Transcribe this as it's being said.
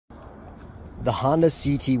The Honda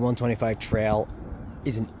CT125 Trail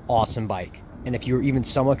is an awesome bike, and if you're even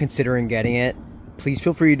somewhat considering getting it, please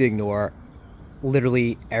feel free to ignore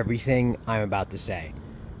literally everything I'm about to say,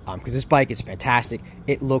 because this bike is fantastic.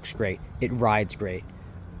 It looks great, it rides great,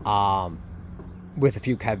 with a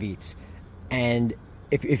few caveats. And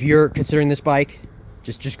if you're considering this bike,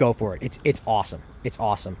 just go for it. It's awesome. It's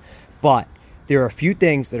awesome. But there are a few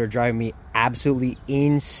things that are driving me absolutely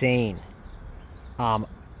insane.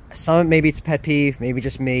 Maybe it's a pet peeve, maybe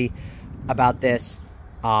just me about this.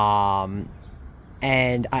 And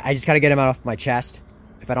I just gotta get them out of my chest.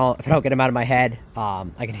 If I don't get them out of my head,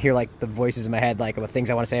 I can hear like the voices in my head, like about things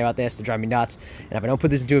I want to say about this to drive me nuts. And if I don't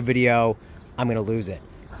put this into a video, I'm gonna lose it.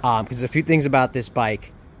 Because there's a few things about this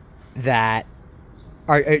bike that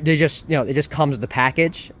they just comes with the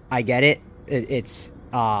package. I get it.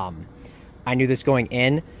 I knew this going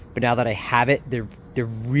in, but now that I have it, they're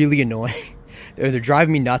really annoying. They're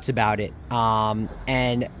driving me nuts about it.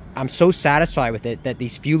 And I'm so satisfied with it that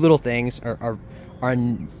these few little things are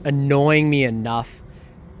annoying me enough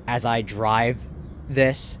as I drive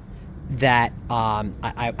this that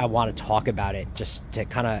I want to talk about it, just to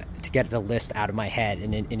get the list out of my head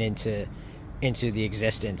and into the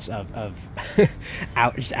existence of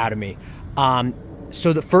out of me.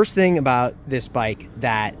 So the first thing about this bike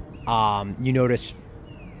that you notice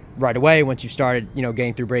right away once you started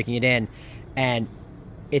getting through breaking it in, and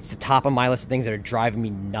it's the top of my list of things that are driving me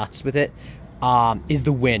nuts with it, is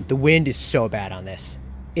the wind. The wind is so bad on this.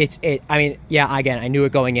 I mean, yeah, again, I knew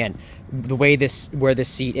it going in. The way where this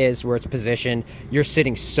seat is, where it's positioned, you're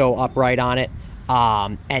sitting so upright on it,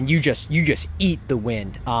 and you just eat the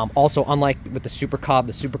wind. Also, unlike with the Super Cub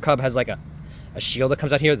has like a shield that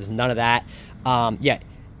comes out here. There's none of that.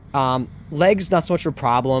 Legs, not so much of a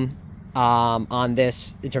problem on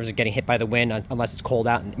this in terms of getting hit by the wind, unless it's cold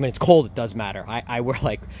out. And when it's cold, it does matter. I wear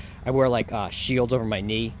shields over my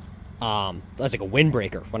knee. That's like a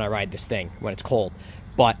windbreaker when I ride this thing when it's cold.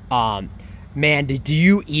 But man, do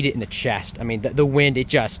you eat it in the chest? I mean, the wind,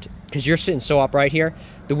 because you're sitting so upright here,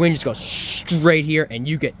 the wind just goes straight here, and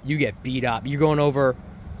you get beat up. You're going over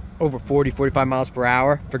 40, 45 miles per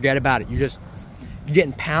hour. Forget about it. You're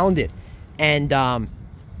getting pounded. And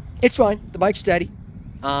it's fine. The bike's steady.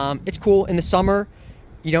 It's cool in the summer.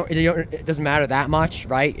 It doesn't matter that much,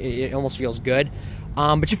 right? It almost feels good.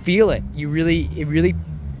 But you feel it. You really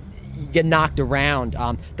get knocked around.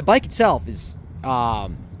 The bike itself is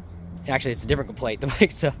actually, it's a different complaint. The bike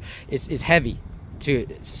itself is heavy to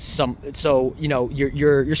some, so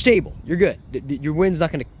you're stable. You're good. Your wind's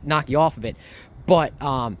not going to knock you off of it, but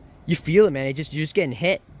you feel it, man. You're just getting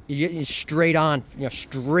hit. You're getting straight on,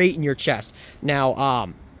 straight in your chest.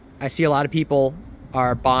 Now, I see a lot of people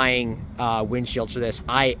are buying windshields for this.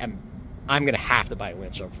 I'm gonna have to buy a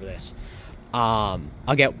windshield for this. I'll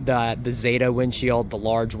get the Zeta windshield. The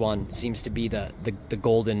large one seems to be the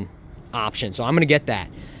golden option, so I'm gonna get that.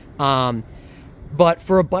 But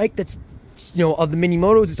for a bike that's of the mini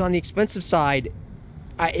motos, it's on the expensive side.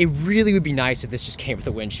 It really would be nice if this just came with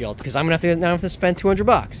a windshield, because I'm gonna have to spend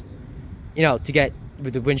 $200 to get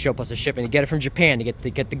with the windshield plus the shipping, to get it from Japan, to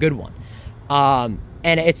get the good one.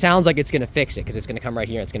 And it sounds like it's gonna fix it, because it's gonna come right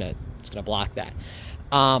here. It's gonna block that.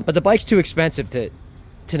 But the bike's too expensive to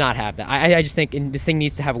not have that. I just think this thing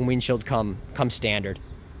needs to have a windshield come standard.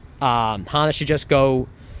 Honda should just go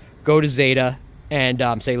to Zeta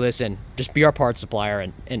and say, listen, just be our parts supplier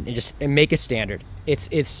and just make it standard. It's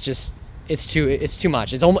too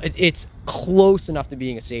much. It's close enough to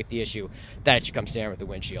being a safety issue that it should come standard with the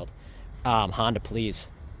windshield. Honda, please,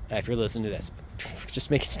 if you're listening to this, just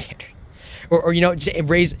make it standard. Or just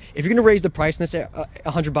raise, if you're gonna raise the price on this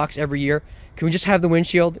 $100 every year, can we just have the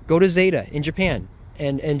windshield? Go to Zeta in Japan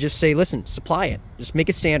and just say, listen, supply it. Just make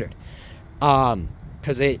it standard.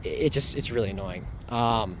 Because it's really annoying.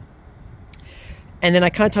 And then I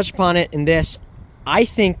kind of touched upon it in this. I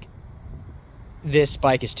think this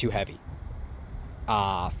bike is too heavy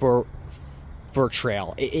for a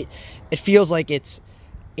trail. It feels like it's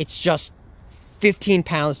just 15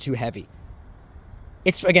 pounds too heavy.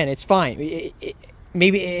 It's fine.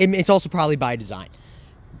 It's also probably by design,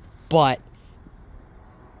 but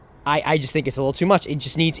I just think it's a little too much.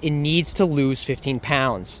 It needs to lose 15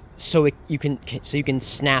 pounds so you can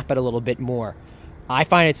snap it a little bit more. I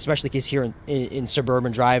find it especially the case here in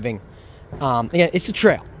suburban driving. Again, it's a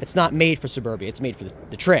trail. It's not made for suburbia. It's made for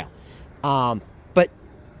the trail. But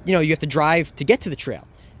you have to drive to get to the trail,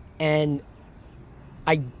 and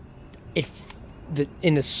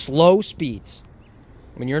in the slow speeds,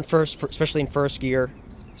 when you're in especially in first gear,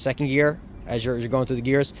 second gear, as you're going through the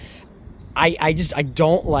gears, I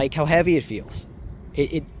don't like how heavy it feels.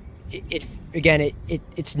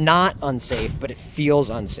 it's not unsafe, but it feels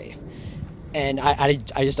unsafe, and I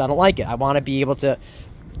don't like it. I want to be able to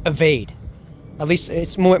evade. At least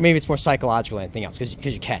maybe it's more psychological than anything else,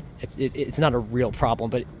 because you can. It's not a real problem,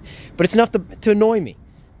 but it's enough to annoy me.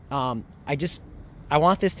 I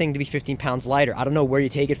want this thing to be 15 pounds lighter. I don't know where you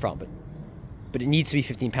take it from, but it needs to be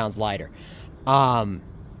 15 pounds lighter, because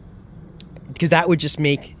that would just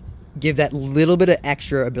give that little bit of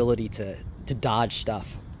extra ability to dodge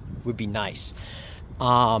stuff. Would be nice.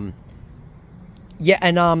 Yeah,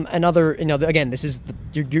 and another, again, this is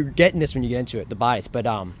you're getting this when you get into it, the bias, but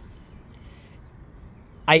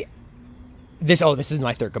this is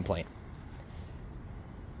my third complaint.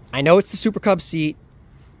 I know it's the Super Cub seat.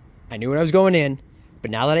 I knew when I was going in,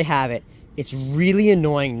 but now that I have it, it's really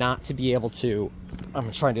annoying not to be able to. I'm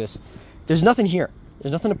gonna try and do this. There's nothing here.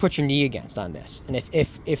 There's nothing to put your knee against on this. And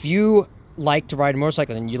if you like to ride a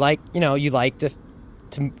motorcycle and you like to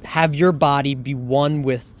have your body be one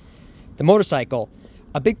with the motorcycle,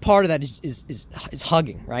 a big part of that is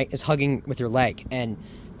hugging, right? Is hugging with your leg, and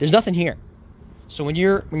there's nothing here. So when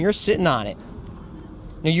you're sitting on it,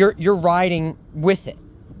 you're riding with it.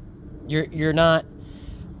 You're not.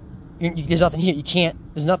 There's nothing here. You can't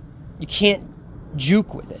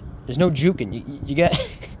juke with it. There's no juking. You get.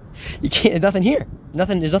 You can't. There's nothing here.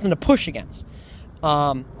 There's nothing to push against.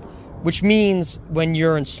 Which means when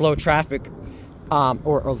you're in slow traffic,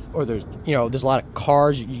 or there's there's a lot of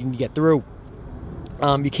cars you can get through.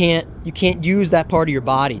 You can't use that part of your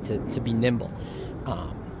body to be nimble.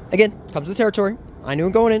 Again, comes with the territory. I knew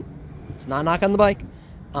it going in. It's not a knock on the bike.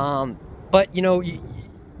 But you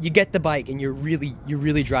get the bike and you're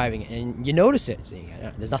really driving it, and you notice it. See,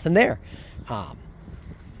 there's nothing there.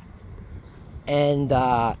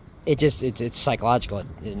 It's psychological.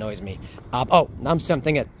 It annoys me. I'm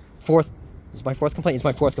thinking at fourth. This is my fourth complaint. It's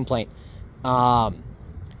my fourth complaint. Nothing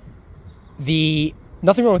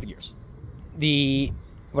wrong with the gears.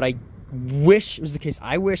 What I wish was the case.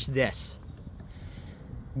 I wish this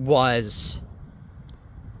was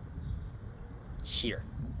here.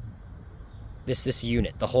 This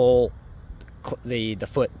unit, the whole the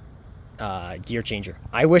foot gear changer.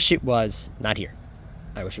 I wish it was not here.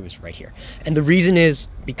 I wish it was right here. And the reason is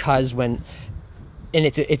because it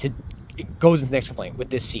goes into the next complaint with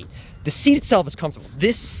this seat. The seat itself is comfortable.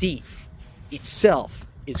 This seat itself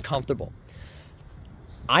is comfortable.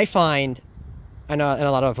 I find, and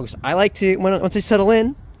a lot of folks, I like to, once I settle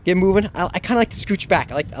in, get moving, I kind of like to scooch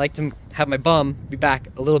back. I like to have my bum be back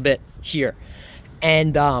a little bit here.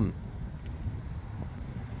 And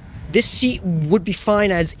this seat would be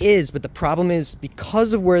fine as is, but the problem is,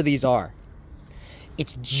 because of where these are,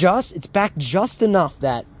 it's back just enough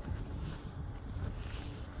that,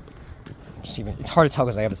 it's hard to tell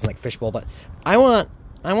because I have this like fishbowl, but I want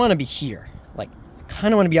to be here. Like, I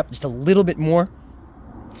kind of want to be up just a little bit more,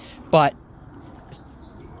 but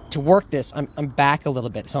to work this, I'm back a little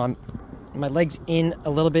bit, so my legs in a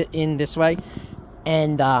little bit in this way,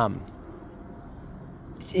 and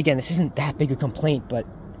again, this isn't that big a complaint, but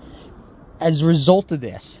as a result of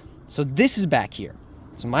this, so this is back here,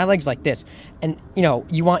 so my leg's like this, and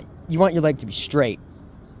you want your leg to be straight,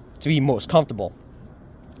 to be most comfortable,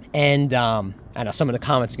 and I know some of the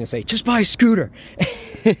comments are gonna say, just buy a scooter,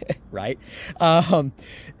 right? So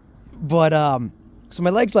my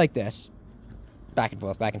leg's like this, back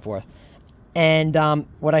and forth, and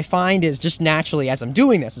what I find is, just naturally as I'm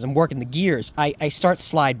doing this, as I'm working the gears, I start to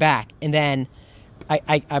slide back, and then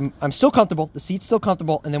I'm still comfortable, the seat's still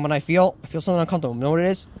comfortable, and then when I feel something uncomfortable, you know what it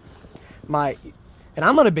is? And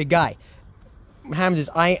I'm not a big guy. What happens is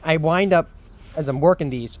I wind up, as I'm working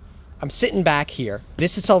these, I'm sitting back here.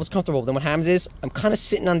 This itself is comfortable. Then what happens is I'm kind of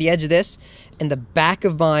sitting on the edge of this, and the back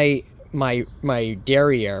of my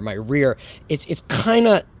derriere, my rear, it's kind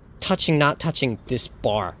of not touching this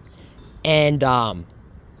bar, and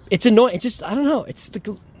it's annoying. It's just, I don't know. It's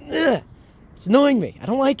annoying me. I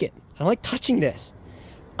don't like it. I don't like touching this.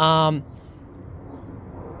 And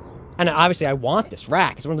obviously I want this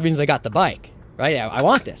rack. It's one of the reasons I got the bike, right? I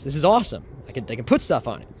want this. This is awesome. I can put stuff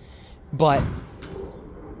on it, but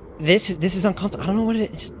this is uncomfortable. I don't know what it is.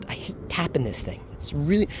 It's just, I hate tapping this thing.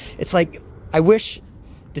 It's like, I wish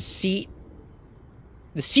the seat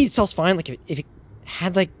itself's fine. Like if it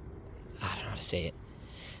had, like, I don't know how to say it.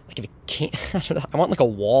 Like if it can't, I don't know. I want like a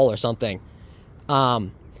wall or something.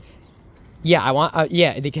 Yeah, I want,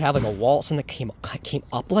 yeah, they could have like a wall, something that came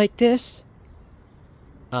up like this.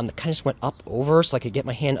 That kind of just went up over, so I could get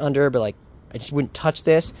my hand under, but like, I just wouldn't touch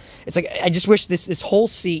this. It's like, I just wish this whole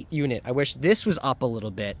seat unit, I wish this was up a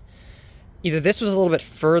little bit. Either this was a little bit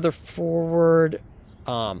further forward, you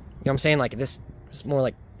know what I'm saying? Like this is more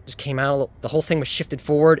like just came out, the whole thing was shifted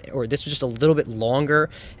forward, or this was just a little bit longer,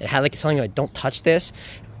 it had like something like, don't touch this,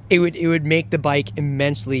 it would make the bike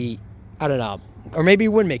immensely, I don't know, or maybe it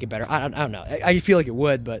would make it better. I don't know. I feel like it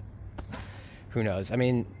would, but who knows? I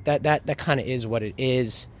mean, that kind of is what it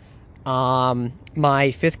is.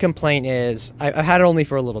 My fifth complaint is I've had it only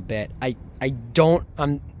for a little bit. I don't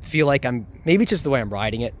feel like maybe it's just the way I'm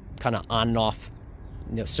riding it, kind of on and off,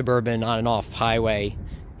 suburban, on and off highway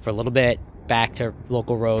for a little bit, back to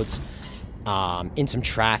local roads, in some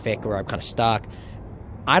traffic where I'm kind of stuck.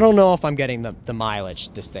 I don't know if I'm getting the mileage.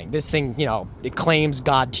 This thing, it claims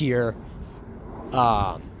God tier,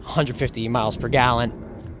 150 miles per gallon.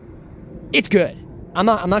 It's good. I'm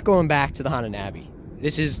not going back to the Honda Navi.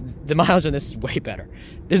 The mileage on this is way better.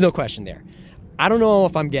 There's no question there. I don't know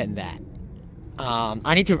if I'm getting that.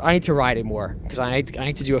 I need to ride it more, because I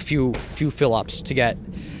need to do a few fill ups to get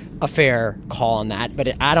a fair call on that.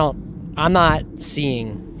 But I'm not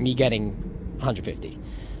seeing me getting 150.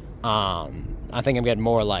 I think I'm getting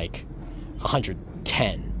more like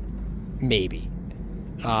 110, maybe.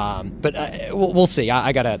 But we'll see.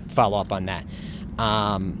 I gotta follow up on that.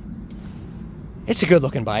 It's a good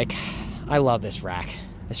looking bike. I love this rack.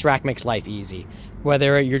 This rack makes life easy.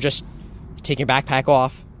 Whether you're just taking your backpack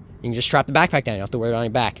off, you can just strap the backpack down. You don't have to wear it on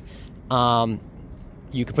your back.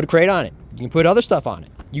 You can put a crate on it. You can put other stuff on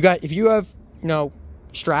it. If you have,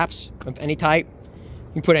 straps of any type,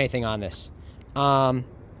 you can put anything on this. Although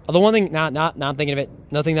one thing, now I'm thinking of it,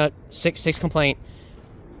 nothing that six complaint.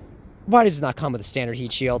 Why does it not come with a standard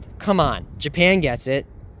heat shield? Come on, Japan gets it.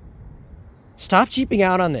 Stop cheaping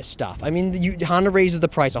out on this stuff. I mean, Honda raises the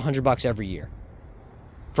price $100 every year.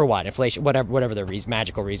 For what? Inflation, whatever the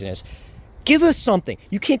magical reason is. Give us something.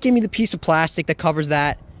 You can't give me the piece of plastic that covers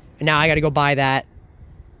that, and now I got to go buy that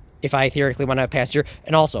if I theoretically want to have a passenger.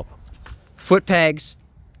 And also, foot pegs,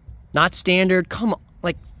 not standard. Come on,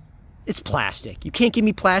 it's plastic. You can't give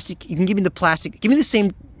me plastic. You can give me the plastic. Give me the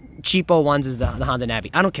same cheapo ones as the Honda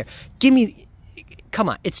Navi. I don't care. Come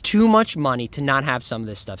on. It's too much money to not have some of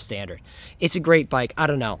this stuff standard. It's a great bike. I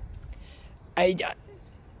don't know.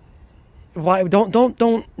 Why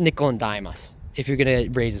don't nickel and dime us if you're gonna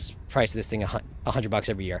raise this price of this thing $100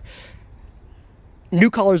 every year. New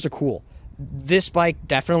colors are cool. This bike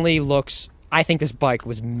definitely looks. I think this bike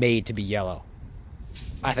was made to be yellow.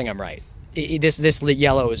 I think I'm right. This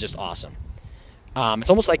yellow is just awesome. It's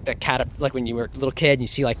almost like like when you were a little kid and you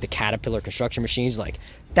see like the Caterpillar construction machines. Like,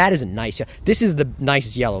 that is a nice. This is the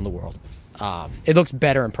nicest yellow in the world. It looks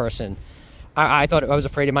better in person. I was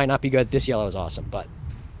afraid it might not be good. This yellow is awesome, but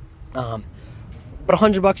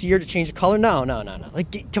 $100 a year to change the color? No.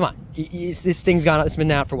 Like, come on. This thing's gone. It's been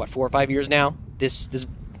out for what, 4 or 5 years now. This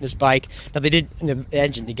bike. Now the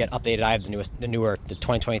engine did get updated. I have the newer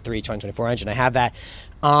 2023, 2024 engine. I have that.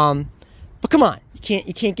 But come on,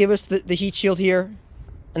 you can't give us the heat shield here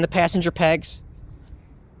and the passenger pegs.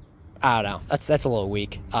 I don't know. That's a little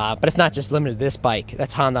weak. But it's not just limited to this bike.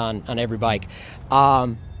 That's Honda on every bike.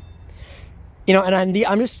 And I'm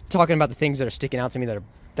just talking about the things that are sticking out to me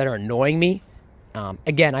that are annoying me.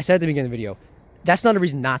 Again, I said at the beginning of the video, that's not a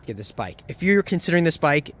reason not to get this bike. If you're considering this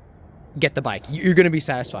bike, get the bike. You're going to be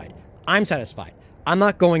satisfied. I'm satisfied. I'm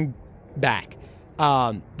not going back.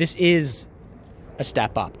 This is a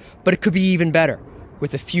step up, but it could be even better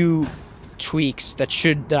with a few tweaks that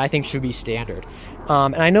I think should be standard.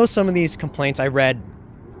 And I know some of these complaints, I read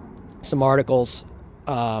some articles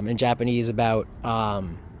in Japanese about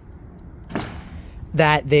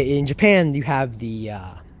that in Japan you have the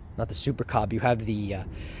not the Super Cub, you have the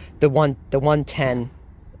 110.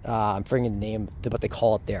 I'm forgetting the name, what they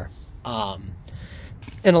call it there. And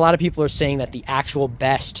a lot of people are saying that the actual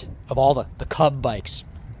best of all the Cub bikes,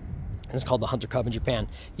 and it's called the Hunter Cub in Japan.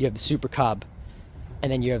 You have the Super Cub,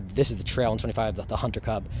 and then this is the Trail 125, the Hunter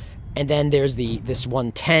Cub, and then there's this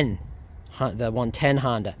 110, the 110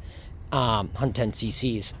 Honda, 110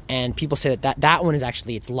 cc's, and people say that one is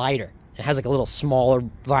actually, it's lighter. It has like a little smaller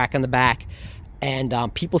rack on the back, and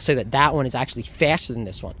people say that one is actually faster than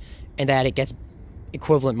this one, and that it gets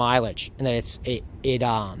equivalent mileage, and that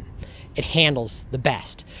it handles the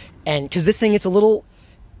best. And because this thing, it's a little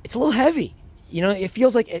heavy. It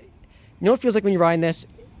feels like it. It feels like when you're riding this,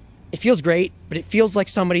 it feels great, but it feels like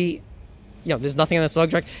somebody, there's nothing on the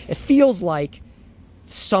slug track. It feels like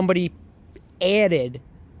somebody added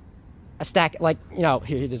a stack, like,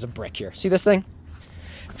 here, there's a brick here. See this thing?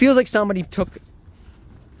 It feels like somebody took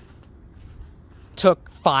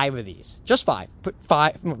 5 of these, just 5, put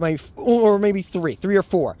 5, or maybe 3 or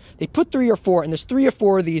 4. They put 3 or 4, and there's 3 or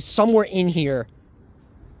 4 of these somewhere in here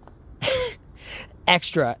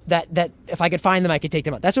extra that if I could find them, I could take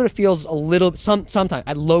them out. That's what it feels a little sometimes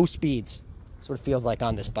at low speeds. That's what it feels like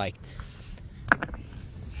on this bike.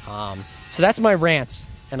 So that's my rants,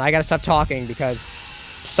 and I gotta stop talking because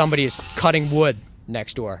somebody is cutting wood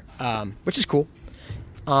next door, which is cool.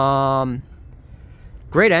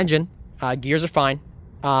 Great engine. Gears are fine.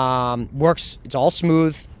 Works. It's all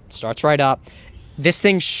smooth. Starts right up. This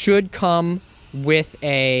thing should come with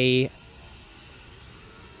a...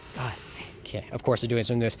 God, okay, of course they're doing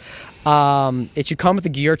something to this. It should come with a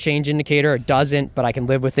gear change indicator. It doesn't, but I can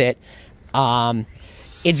live with it.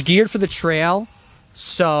 It's geared for the trail,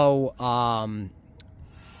 so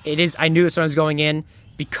it is. I knew this when I was going in,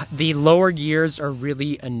 because the lower gears are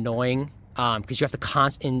really annoying. Because you have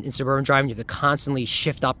to in suburban driving, you have to constantly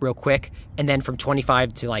shift up real quick, and then from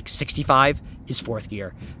 25 to like 65 is fourth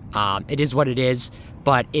gear. It is what it is,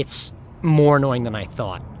 but it's more annoying than I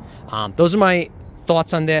thought. Those are my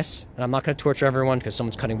thoughts on this, and I'm not going to torture everyone because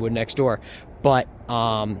someone's cutting wood next door. But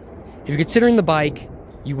if you're considering the bike,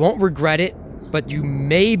 you won't regret it, but you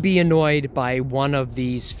may be annoyed by one of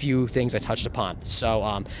these few things I touched upon.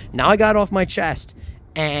 So now I got it off my chest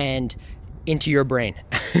and into your brain.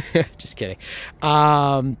 Just kidding.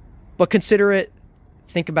 But consider it,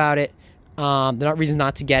 think about it. They're not reasons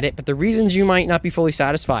not to get it, but the reasons you might not be fully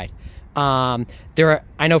satisfied. I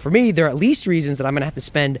know for me, there are at least reasons that I'm gonna have to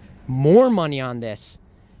spend more money on this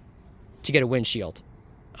to get a windshield,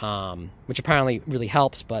 which apparently really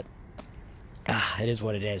helps, but it is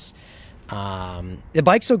what it is. The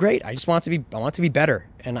bike's so great. I want it to be better,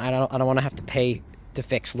 and I don't want to have to pay to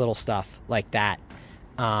fix little stuff like that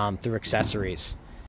through accessories.